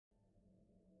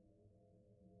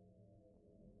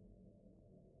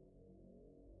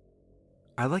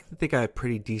I like to think I have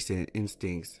pretty decent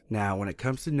instincts now when it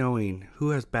comes to knowing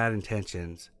who has bad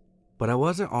intentions, but I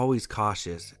wasn't always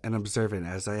cautious and observant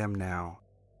as I am now.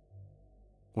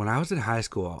 When I was in high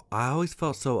school, I always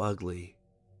felt so ugly.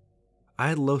 I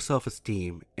had low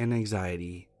self-esteem and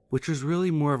anxiety, which was really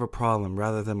more of a problem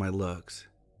rather than my looks.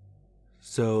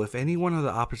 So if anyone of the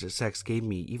opposite sex gave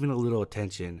me even a little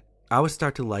attention, I would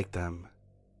start to like them.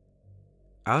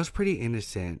 I was pretty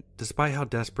innocent, despite how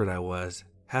desperate I was,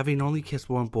 having only kissed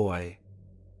one boy.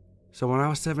 So when I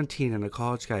was 17 and a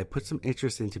college guy put some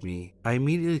interest into me, I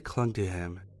immediately clung to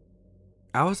him.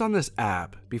 I was on this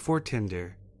app before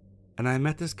Tinder, and I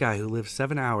met this guy who lived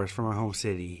 7 hours from my home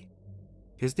city.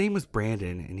 His name was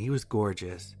Brandon, and he was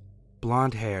gorgeous.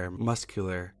 Blonde hair,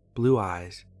 muscular, blue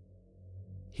eyes.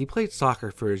 He played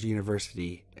soccer for his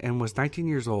university and was 19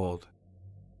 years old.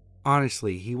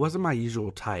 Honestly, he wasn't my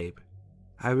usual type.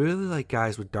 I really like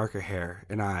guys with darker hair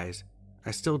and eyes. I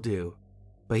still do.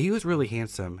 But he was really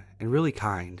handsome and really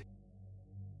kind.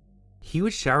 He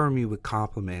would shower me with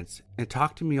compliments and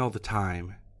talk to me all the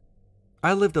time.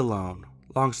 I lived alone,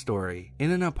 long story,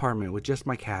 in an apartment with just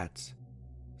my cats.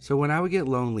 So when I would get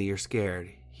lonely or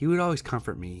scared, he would always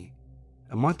comfort me.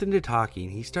 A month into talking,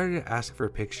 he started to ask for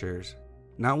pictures.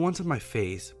 Not ones of my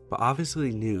face, but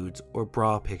obviously nudes or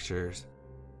bra pictures.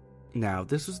 Now,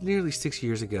 this was nearly 6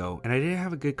 years ago, and I didn't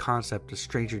have a good concept of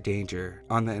stranger danger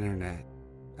on the internet.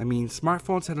 I mean,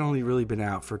 smartphones had only really been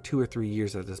out for 2 or 3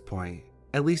 years at this point,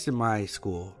 at least in my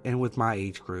school and with my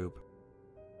age group.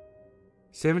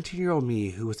 17-year-old me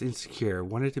who was insecure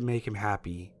wanted to make him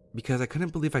happy because I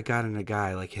couldn't believe I got in a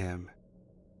guy like him.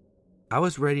 I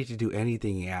was ready to do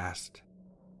anything he asked.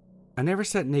 I never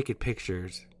sent naked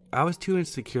pictures. I was too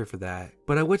insecure for that,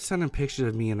 but I would send him pictures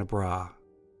of me in a bra.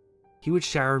 He would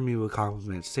shower me with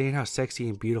compliments saying how sexy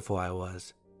and beautiful I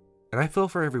was, and I fell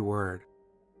for every word.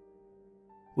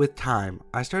 With time,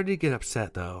 I started to get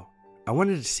upset though. I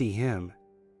wanted to see him.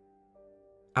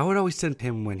 I would always send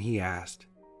him when he asked,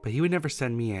 but he would never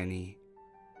send me any.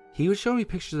 He would show me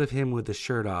pictures of him with his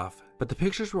shirt off, but the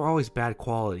pictures were always bad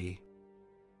quality.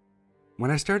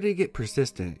 When I started to get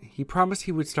persistent, he promised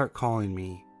he would start calling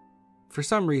me. For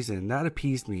some reason, that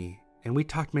appeased me, and we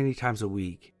talked many times a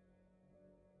week.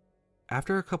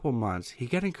 After a couple months, he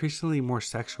got increasingly more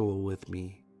sexual with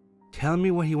me, telling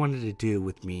me what he wanted to do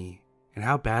with me and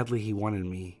how badly he wanted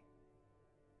me.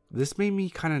 This made me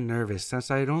kind of nervous since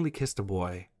I had only kissed a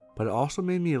boy, but it also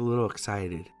made me a little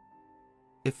excited.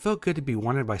 It felt good to be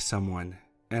wanted by someone,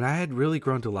 and I had really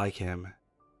grown to like him.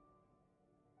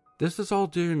 This was all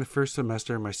during the first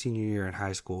semester of my senior year in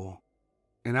high school,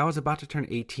 and I was about to turn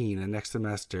 18 the next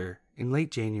semester in late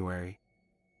January.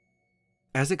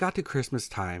 As it got to Christmas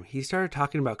time, he started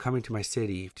talking about coming to my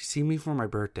city to see me for my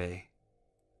birthday.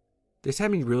 This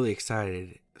had me really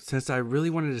excited, since I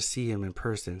really wanted to see him in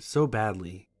person so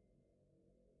badly.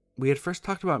 We had first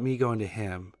talked about me going to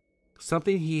him,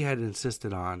 something he had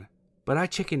insisted on, but I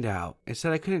chickened out and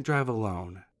said I couldn't drive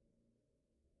alone.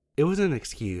 It was an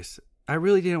excuse. I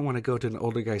really didn't want to go to an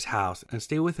older guy's house and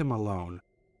stay with him alone.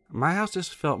 My house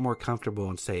just felt more comfortable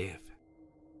and safe.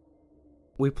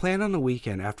 We planned on the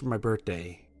weekend after my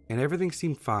birthday, and everything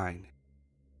seemed fine.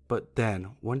 But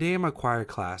then, one day in my choir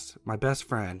class, my best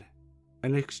friend,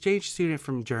 an exchange student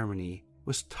from Germany,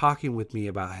 was talking with me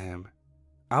about him.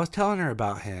 I was telling her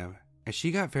about him, and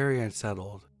she got very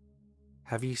unsettled.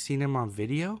 "Have you seen him on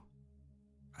video?"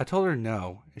 I told her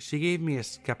no, and she gave me a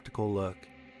skeptical look.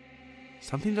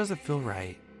 Something doesn't feel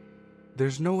right.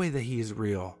 There's no way that he is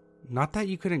real. Not that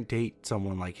you couldn't date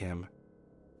someone like him,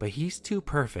 but he's too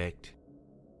perfect.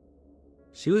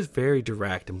 She was very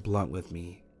direct and blunt with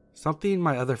me, something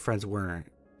my other friends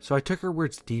weren't, so I took her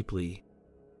words deeply,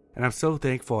 and I'm so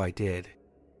thankful I did.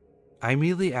 I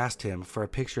immediately asked him for a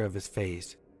picture of his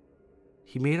face.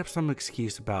 He made up some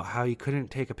excuse about how he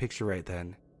couldn't take a picture right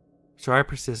then, so I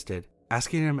persisted,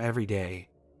 asking him every day.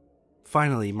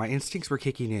 Finally, my instincts were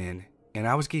kicking in, and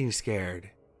I was getting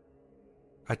scared.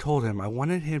 I told him I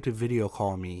wanted him to video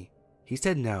call me. He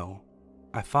said no.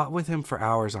 I fought with him for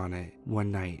hours on it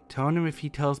one night, telling him if he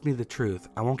tells me the truth,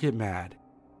 I won't get mad.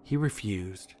 He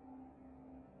refused.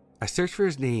 I searched for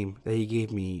his name that he gave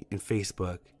me in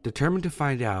Facebook, determined to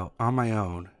find out on my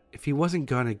own if he wasn't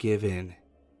gonna give in.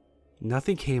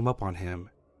 Nothing came up on him.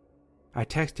 I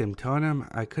texted him telling him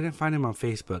I couldn't find him on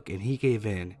Facebook, and he gave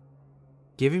in,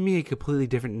 giving me a completely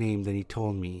different name than he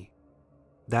told me.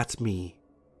 That's me.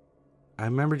 I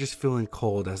remember just feeling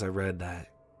cold as I read that.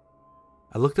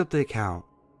 I looked up the account,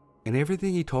 and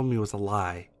everything he told me was a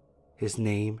lie. His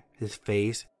name, his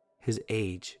face, his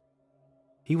age.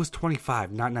 He was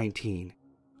 25, not 19.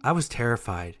 I was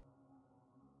terrified.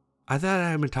 I thought I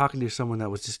had been talking to someone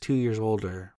that was just 2 years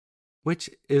older, which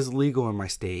is legal in my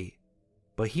state,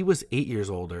 but he was 8 years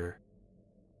older.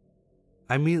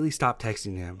 I immediately stopped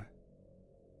texting him.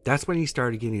 That's when he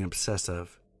started getting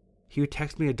obsessive. He would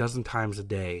text me a dozen times a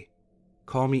day,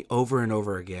 call me over and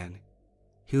over again.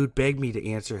 He would beg me to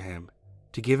answer him,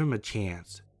 to give him a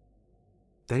chance.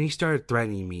 Then he started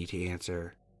threatening me to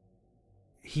answer.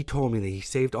 He told me that he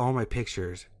saved all my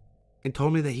pictures and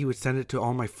told me that he would send it to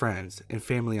all my friends and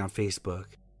family on Facebook,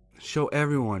 show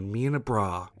everyone me in a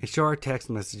bra, and show our text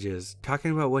messages talking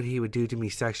about what he would do to me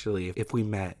sexually if we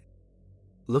met.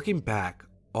 Looking back,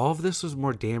 all of this was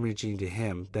more damaging to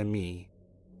him than me,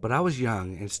 but I was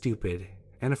young and stupid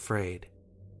and afraid.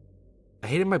 I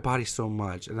hated my body so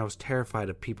much and I was terrified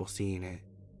of people seeing it.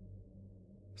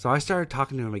 So I started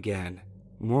talking to him again,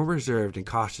 more reserved and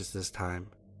cautious this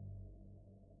time.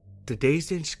 The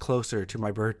days inched closer to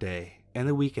my birthday and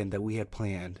the weekend that we had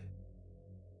planned.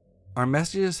 Our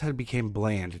messages had become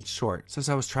bland and short since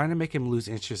I was trying to make him lose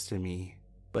interest in me,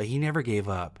 but he never gave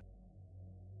up.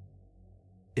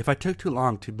 If I took too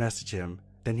long to message him,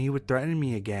 then he would threaten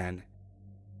me again.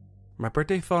 My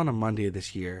birthday fell on a Monday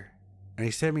this year, and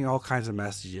he sent me all kinds of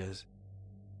messages.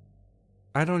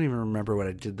 I don't even remember what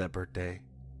I did that birthday.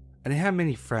 I didn't have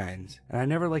many friends, and I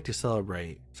never liked to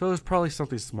celebrate, so it was probably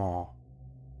something small.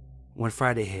 When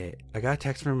Friday hit, I got a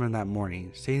text from him that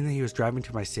morning saying that he was driving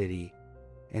to my city,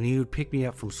 and he would pick me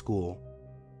up from school.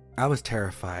 I was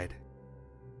terrified.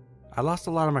 I lost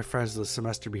a lot of my friends the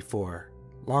semester before,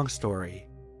 long story,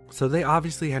 so they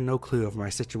obviously had no clue of my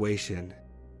situation.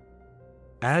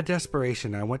 Out of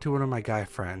desperation, I went to one of my guy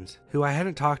friends, who I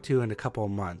hadn't talked to in a couple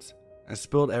of months, and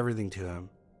spilled everything to him.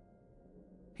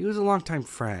 He was a longtime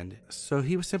friend, so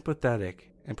he was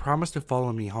sympathetic and promised to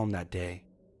follow me home that day.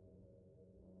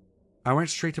 I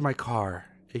went straight to my car,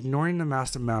 ignoring the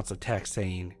massive amounts of text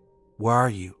saying, "Where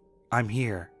are you? I'm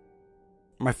here."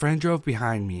 My friend drove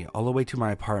behind me all the way to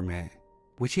my apartment,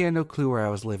 which he had no clue where I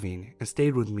was living, and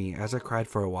stayed with me as I cried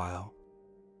for a while.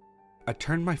 I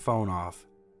turned my phone off,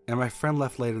 and my friend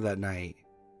left later that night.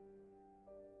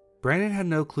 Brandon had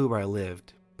no clue where I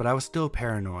lived, but I was still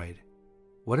paranoid.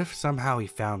 What if somehow he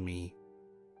found me?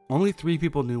 Only 3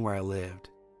 people knew where I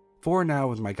lived. 4 now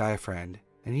with my guy friend,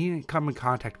 and he didn't come in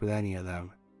contact with any of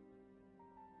them.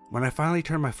 When I finally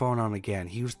turned my phone on again,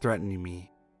 he was threatening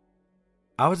me.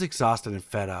 I was exhausted and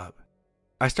fed up.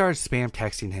 I started spam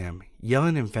texting him,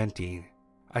 yelling and venting.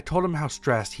 I told him how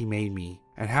stressed he made me,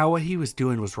 and how what he was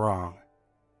doing was wrong.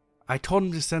 I told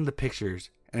him to send the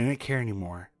pictures, and I didn't care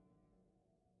anymore.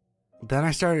 Then I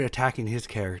started attacking his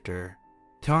character,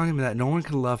 telling him that no one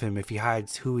can love him if he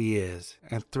hides who he is,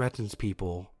 and threatens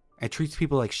people, and treats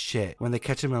people like shit when they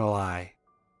catch him in a lie.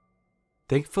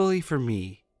 Thankfully for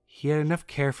me, he had enough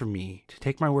care for me to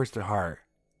take my words to heart.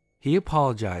 He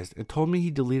apologized and told me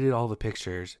he deleted all the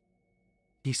pictures.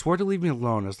 He swore to leave me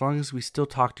alone as long as we still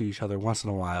talked to each other once in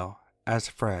a while, as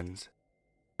friends.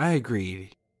 I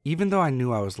agreed, even though I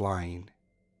knew I was lying.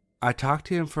 I talked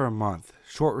to him for a month,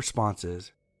 short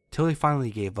responses, till he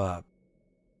finally gave up.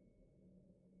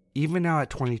 Even now at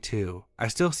 22, I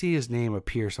still see his name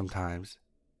appear sometimes.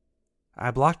 I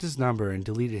blocked his number and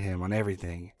deleted him on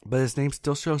everything, but his name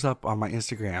still shows up on my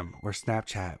Instagram or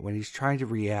Snapchat when he's trying to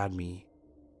re-add me.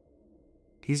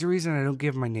 He's the reason I don't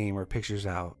give my name or pictures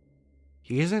out.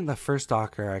 He isn't the first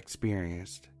stalker I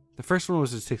experienced. The first one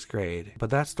was in 6th grade, but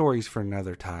that story's for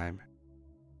another time.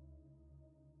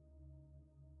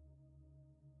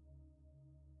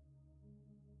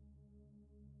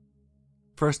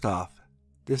 First off,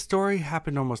 this story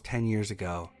happened almost 10 years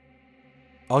ago.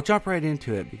 I'll jump right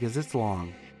into it because it's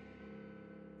long.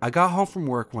 I got home from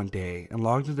work one day and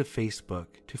logged into Facebook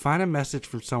to find a message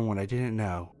from someone I didn't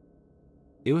know.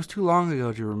 It was too long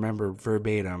ago to remember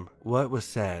verbatim what was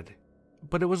said,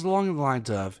 but it was along the lines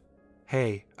of,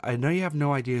 "Hey, I know you have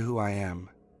no idea who I am,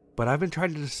 but I've been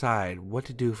trying to decide what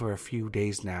to do for a few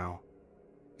days now,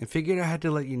 and figured I had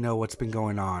to let you know what's been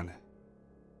going on.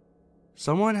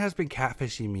 Someone has been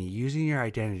catfishing me using your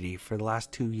identity for the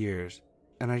last 2 years,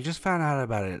 and I just found out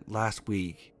about it last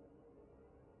week."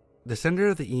 The sender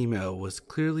of the email was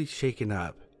clearly shaken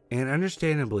up, and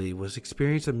understandably was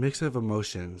experiencing a mix of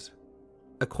emotions.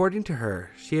 According to her,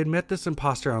 she had met this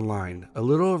imposter online a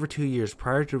little over 2 years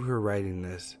prior to her writing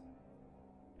this,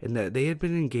 and that they had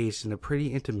been engaged in a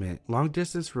pretty intimate,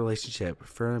 long-distance relationship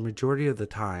for a majority of the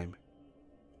time.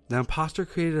 The imposter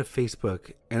created a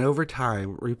Facebook and over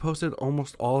time reposted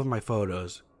almost all of my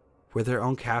photos with their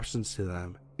own captions to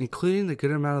them, including the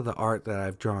good amount of the art that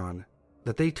I've drawn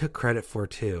that they took credit for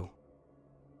too.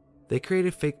 They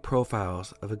created fake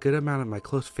profiles of a good amount of my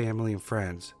close family and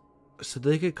friends, so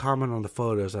they could comment on the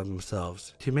photos of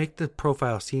themselves to make the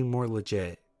profile seem more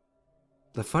legit.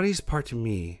 The funniest part to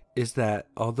me is that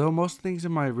although most things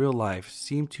in my real life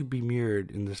seem to be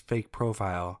mirrored in this fake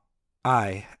profile,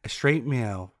 I, a straight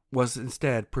male, was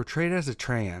instead portrayed as a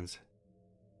trans.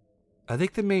 I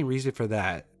think the main reason for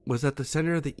that was that the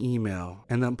sender of the email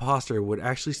and the imposter would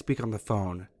actually speak on the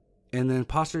phone, and the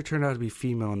imposter turned out to be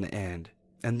female in the end,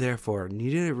 and therefore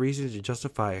needed a reason to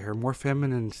justify her more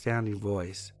feminine sounding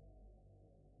voice.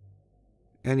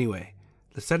 Anyway,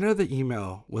 the sender of the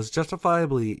email was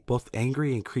justifiably both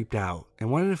angry and creeped out and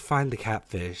wanted to find the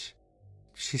catfish.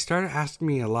 She started asking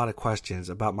me a lot of questions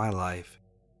about my life,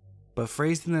 but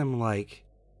phrasing them like,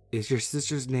 "Is your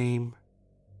sister's name?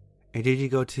 And did you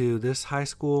go to this high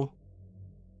school?"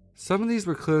 Some of these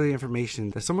were clearly information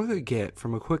that someone could get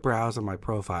from a quick browse of my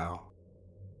profile.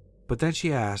 But then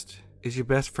she asked, "Is your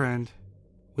best friend?"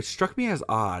 Which struck me as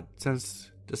odd,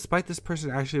 since despite this person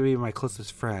actually being my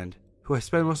closest friend, who I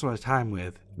spend most of my time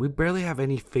with, we barely have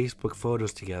any Facebook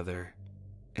photos together,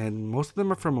 and most of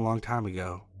them are from a long time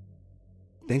ago.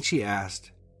 Then she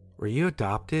asked, "Were you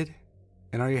adopted?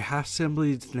 And are your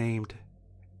half-siblings named?"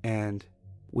 And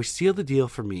which sealed the deal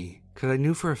for me, because I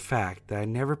knew for a fact that I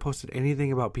never posted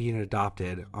anything about being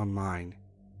adopted online.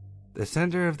 The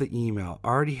sender of the email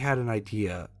already had an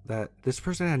idea that this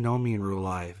person had known me in real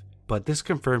life, but this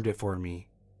confirmed it for me.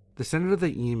 The sender of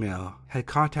the email had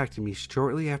contacted me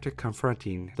shortly after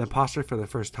confronting the imposter for the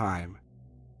first time.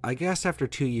 I guess after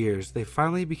 2 years, they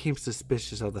finally became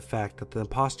suspicious of the fact that the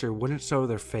imposter wouldn't show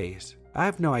their face. I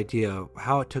have no idea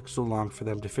how it took so long for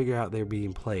them to figure out they were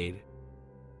being played,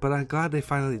 but I'm glad they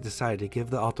finally decided to give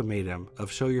the ultimatum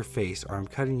of "show your face or I'm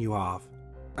cutting you off."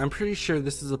 I'm pretty sure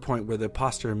this is the point where the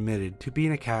imposter admitted to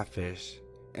being a catfish,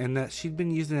 and that she'd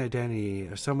been using the identity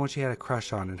of someone she had a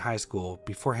crush on in high school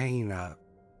before hanging up.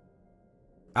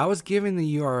 I was given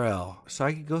the URL so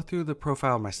I could go through the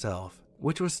profile myself,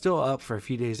 which was still up for a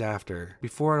few days after,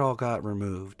 before it all got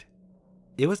removed.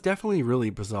 It was definitely really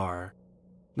bizarre.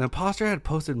 The imposter had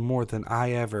posted more than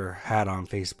I ever had on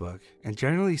Facebook, and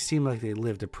generally seemed like they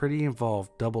lived a pretty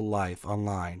involved double life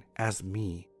online as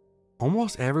me.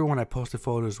 Almost everyone I posted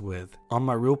photos with on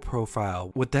my real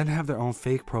profile would then have their own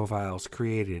fake profiles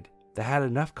created that had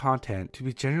enough content to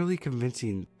be generally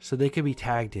convincing so they could be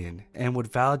tagged in and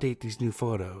would validate these new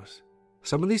photos.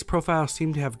 Some of these profiles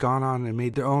seemed to have gone on and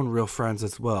made their own real friends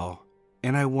as well,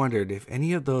 and I wondered if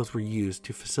any of those were used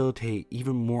to facilitate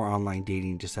even more online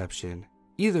dating deception.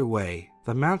 Either way,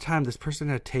 the amount of time this person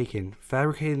had taken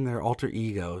fabricating their alter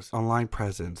ego's online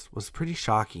presence was pretty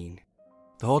shocking.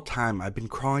 The whole time I've been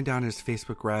crawling down his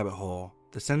Facebook rabbit hole,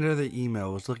 the sender of the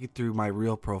email was looking through my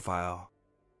real profile.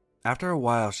 After a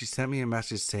while, she sent me a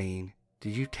message saying,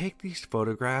 "Did you take these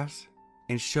photographs?"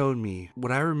 and showed me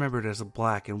what I remembered as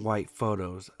black and white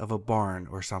photos of a barn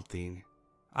or something.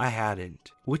 I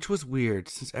hadn't, which was weird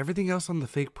since everything else on the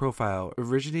fake profile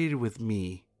originated with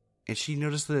me, and she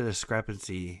noticed the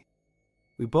discrepancy.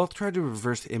 We both tried to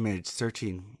reverse image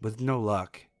searching with no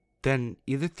luck. Then,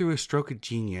 either through a stroke of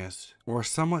genius or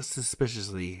somewhat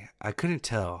suspiciously, I couldn't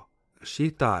tell, she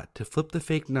thought to flip the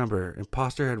fake number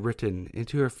imposter had written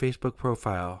into her Facebook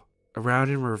profile around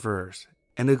in reverse,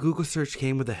 and a Google search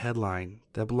came with a headline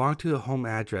that belonged to the home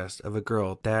address of a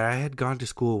girl that I had gone to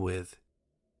school with.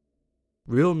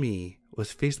 Real me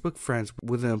was Facebook friends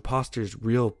with the imposter's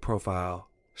real profile,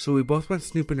 so we both went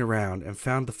snooping around and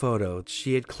found the photo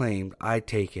she had claimed I'd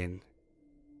taken,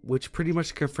 which pretty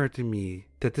much confirmed to me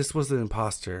that this was the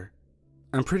imposter.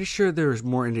 I'm pretty sure there was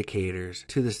more indicators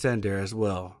to the sender as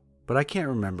well, but I can't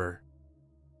remember.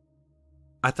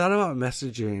 I thought about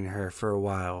messaging her for a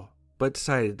while, but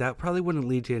decided that probably wouldn't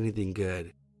lead to anything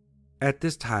good. At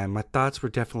this time, my thoughts were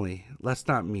definitely, let's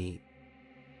not meet.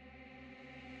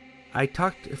 I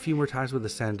talked a few more times with the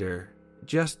sender,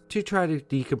 just to try to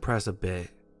decompress a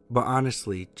bit, but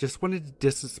honestly, just wanted to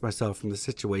distance myself from the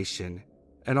situation,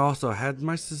 and also had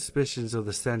my suspicions of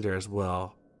the sender as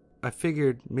well. I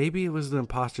figured maybe it was the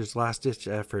imposter's last-ditch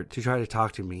effort to try to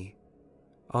talk to me.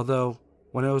 Although,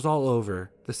 when it was all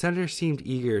over, the sender seemed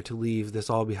eager to leave this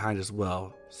all behind as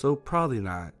well, so probably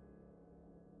not.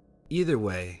 Either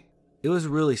way, it was a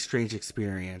really strange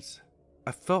experience.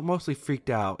 I felt mostly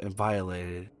freaked out and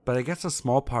violated, but I guess a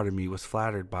small part of me was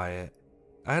flattered by it.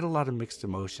 I had a lot of mixed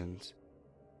emotions.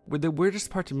 But the weirdest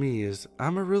part to me is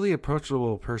I'm a really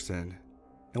approachable person,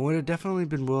 and would have definitely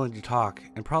been willing to talk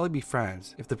and probably be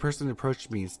friends if the person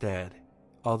approached me instead.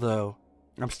 Although,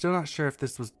 I'm still not sure if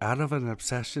this was out of an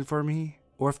obsession for me,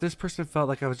 or if this person felt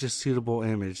like I was just a suitable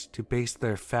image to base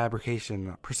their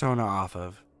fabrication persona off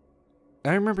of.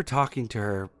 I remember talking to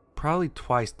her probably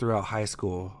twice throughout high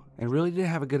school, and really didn't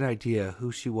have a good idea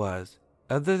who she was,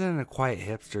 other than a quiet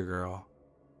hipster girl.